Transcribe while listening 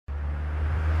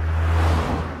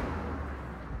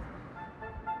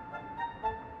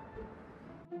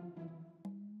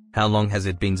How long has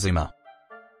it been, Zuma?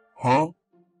 Huh?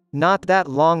 Not that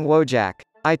long, Wojak.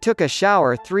 I took a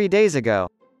shower 3 days ago.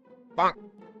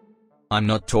 I'm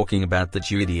not talking about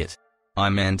that, you idiot. I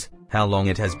meant, how long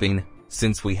it has been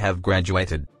since we have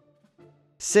graduated.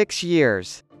 6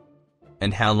 years.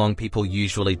 And how long people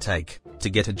usually take to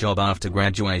get a job after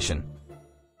graduation.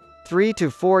 3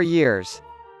 to 4 years.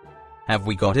 Have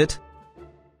we got it?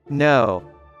 No.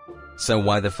 So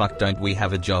why the fuck don't we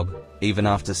have a job, even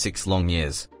after 6 long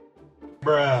years?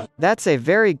 Bruh. That's a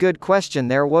very good question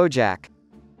there, Wojak.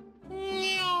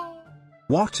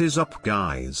 What is up,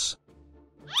 guys?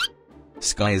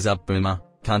 Sky is up, Boomer,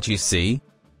 can't you see?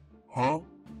 Huh?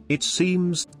 It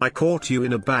seems I caught you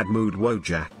in a bad mood,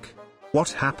 Wojak. What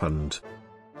happened?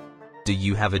 Do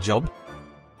you have a job?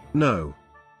 No.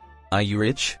 Are you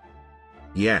rich?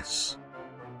 Yes.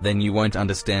 Then you won't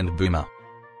understand, Boomer.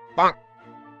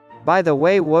 By the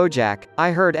way, Wojak,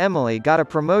 I heard Emily got a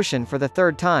promotion for the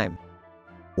 3rd time.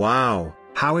 Wow,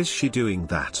 how is she doing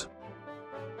that?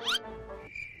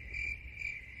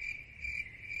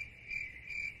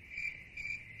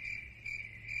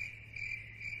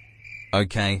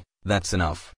 Okay, that's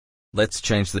enough. Let's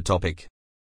change the topic.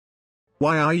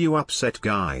 Why are you upset,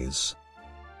 guys?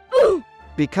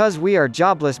 Because we are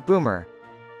jobless, Boomer.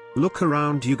 Look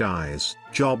around you guys,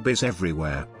 job is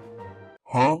everywhere.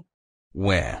 Huh?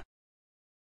 Where?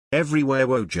 Everywhere,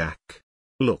 Wojak.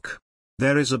 Look.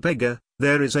 There is a beggar,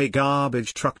 there is a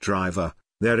garbage truck driver,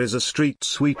 there is a street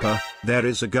sweeper, there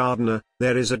is a gardener,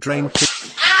 there is a drain.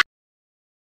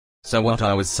 So what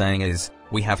I was saying is,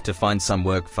 we have to find some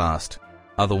work fast.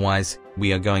 Otherwise,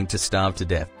 we are going to starve to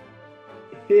death.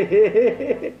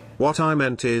 What I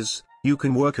meant is, you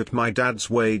can work at my dad's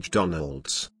wage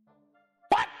Donald's.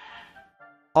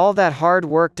 All that hard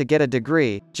work to get a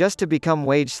degree, just to become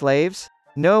wage slaves?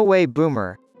 No way,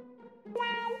 Boomer.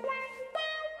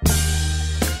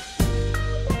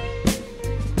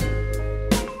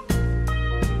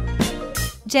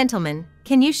 Gentlemen,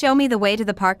 can you show me the way to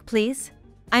the park, please?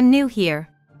 I'm new here.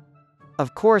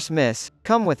 Of course, miss.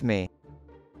 Come with me.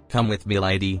 Come with me,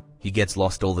 lady, he gets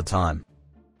lost all the time.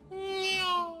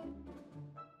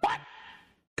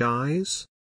 Guys?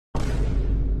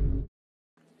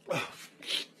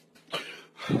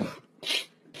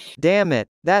 Damn it,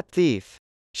 that thief.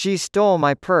 She stole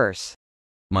my purse.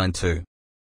 Mine too.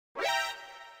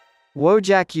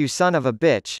 Wojak, you son of a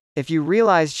bitch, if you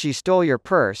realized she stole your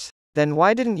purse, then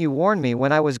why didn't you warn me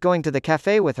when I was going to the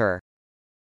cafe with her?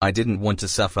 I didn't want to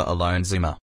suffer alone,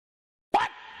 Zuma.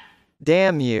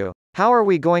 Damn you. How are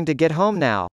we going to get home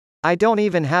now? I don't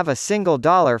even have a single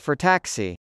dollar for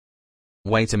taxi.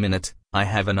 Wait a minute, I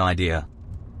have an idea.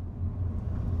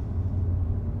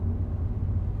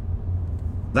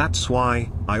 That's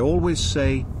why I always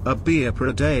say, a beer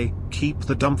per day, keep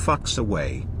the dumb fucks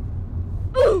away.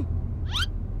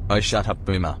 Oh, shut up,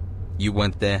 Boomer. You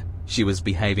weren't there, she was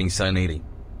behaving so needy.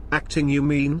 Acting, you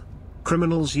mean?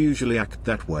 Criminals usually act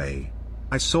that way.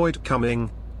 I saw it coming.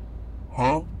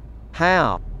 Huh?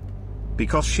 How?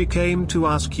 Because she came to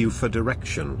ask you for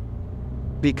direction.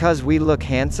 Because we look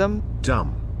handsome?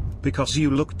 Dumb. Because you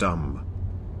look dumb.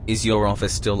 Is your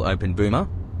office still open, Boomer?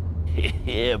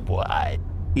 Yeah, boy.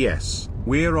 Yes,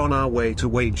 we're on our way to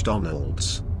Wage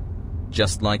Donald's.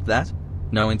 Just like that?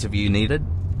 No interview needed?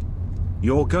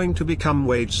 You're going to become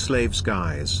wage slaves,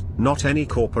 guys, not any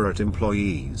corporate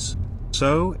employees.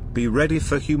 So, be ready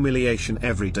for humiliation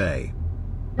every day.